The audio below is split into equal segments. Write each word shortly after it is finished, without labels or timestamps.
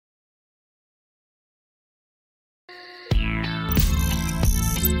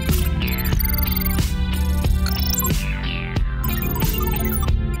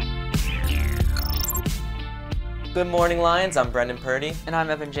Good morning, Lions. I'm Brendan Purdy. And I'm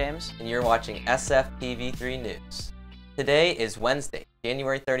Evan James. And you're watching SFPV3 News. Today is Wednesday,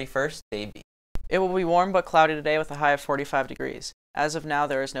 January 31st, day B. It will be warm but cloudy today with a high of 45 degrees. As of now,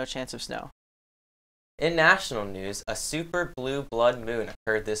 there is no chance of snow. In national news, a super blue blood moon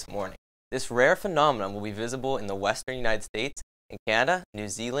occurred this morning. This rare phenomenon will be visible in the western United States, in Canada, New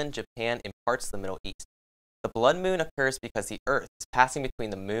Zealand, Japan, and parts of the Middle East. The blood moon occurs because the Earth is passing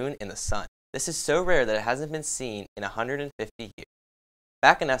between the moon and the sun. This is so rare that it hasn't been seen in 150 years.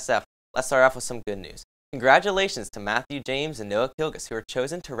 Back in SF, let's start off with some good news. Congratulations to Matthew James and Noah Kilgus, who were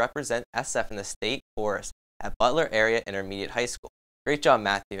chosen to represent SF in the state chorus at Butler Area Intermediate High School. Great job,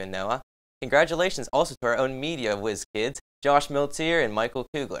 Matthew and Noah. Congratulations also to our own media whiz kids, Josh Miltier and Michael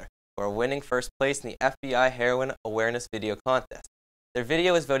Kugler, who are winning first place in the FBI Heroin Awareness Video Contest. Their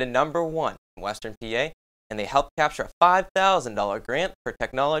video was voted #1 in Western PA, and they helped capture a $5,000 grant for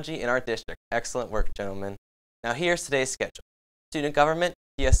technology in our district. Excellent work, gentlemen. Now here's today's schedule. Student government,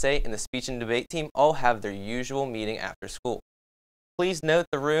 TSA, and the speech and debate team all have their usual meeting after school. Please note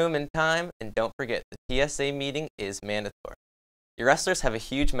the room and time, and don't forget the TSA meeting is mandatory. Your wrestlers have a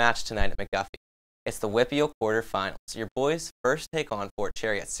huge match tonight at McGuffey. It's the WPIAL quarterfinals. Your boys first take on Fort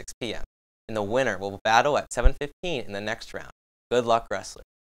Cherry at 6 p.m., and the winner will battle at 7:15 in the next round. Good luck, wrestlers.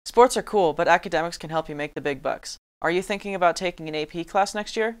 Sports are cool, but academics can help you make the big bucks. Are you thinking about taking an AP class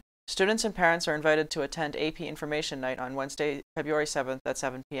next year? Students and parents are invited to attend AP Information Night on Wednesday, February 7th at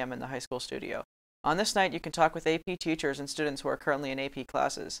 7 p.m. in the high school studio. On this night, you can talk with AP teachers and students who are currently in AP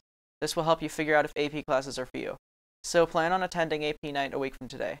classes. This will help you figure out if AP classes are for you. So plan on attending AP Night a week from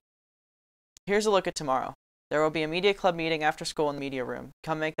today. Here's a look at tomorrow. There will be a media club meeting after school in the media room.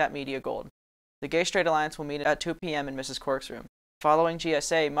 Come make that media gold. The Gay Straight Alliance will meet at 2 p.m. in Mrs. Cork's room. Following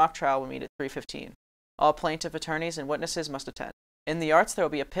GSA, mock trial will meet at 3:15. All plaintiff attorneys and witnesses must attend. In the arts, there will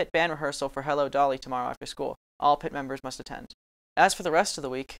be a pit band rehearsal for Hello Dolly tomorrow after school. All pit members must attend. As for the rest of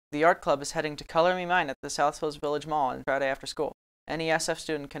the week, the art club is heading to Color Me Mine at the South Hills Village Mall on Friday after school. Any SF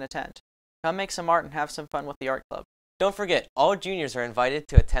student can attend. Come make some art and have some fun with the art club. Don't forget, all juniors are invited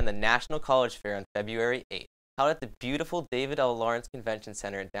to attend the National College Fair on February 8th. Held at the beautiful David L. Lawrence Convention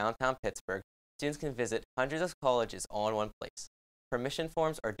Center in downtown Pittsburgh, students can visit hundreds of colleges all in one place. Permission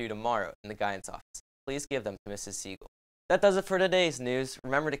forms are due tomorrow in the guidance office. Please give them to Mrs. Siegel. That does it for today's news.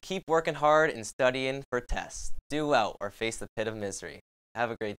 Remember to keep working hard and studying for tests. Do well or face the pit of misery. Have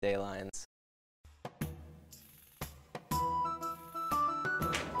a great day, Lions.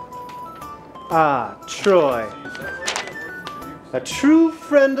 Ah, Troy. A true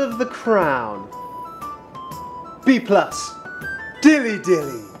friend of the crown. B+. Dilly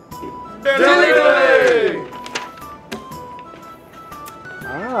dilly. Dilly dilly!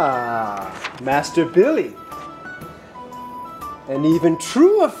 Ah, Master Billy. An even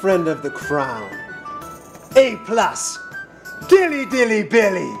truer friend of the crown. A+. Dilly dilly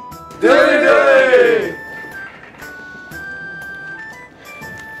Billy. Dilly dilly!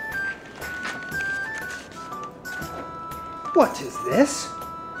 What is this?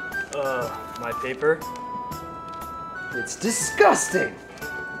 My paper. It's disgusting.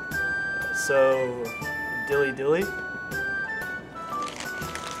 So, dilly dilly?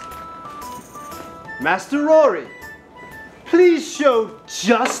 Master Rory, please show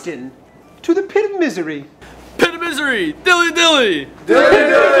Justin to the pit of misery. Pit of misery! Dilly dilly! Dilly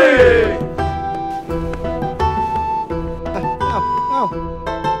dilly!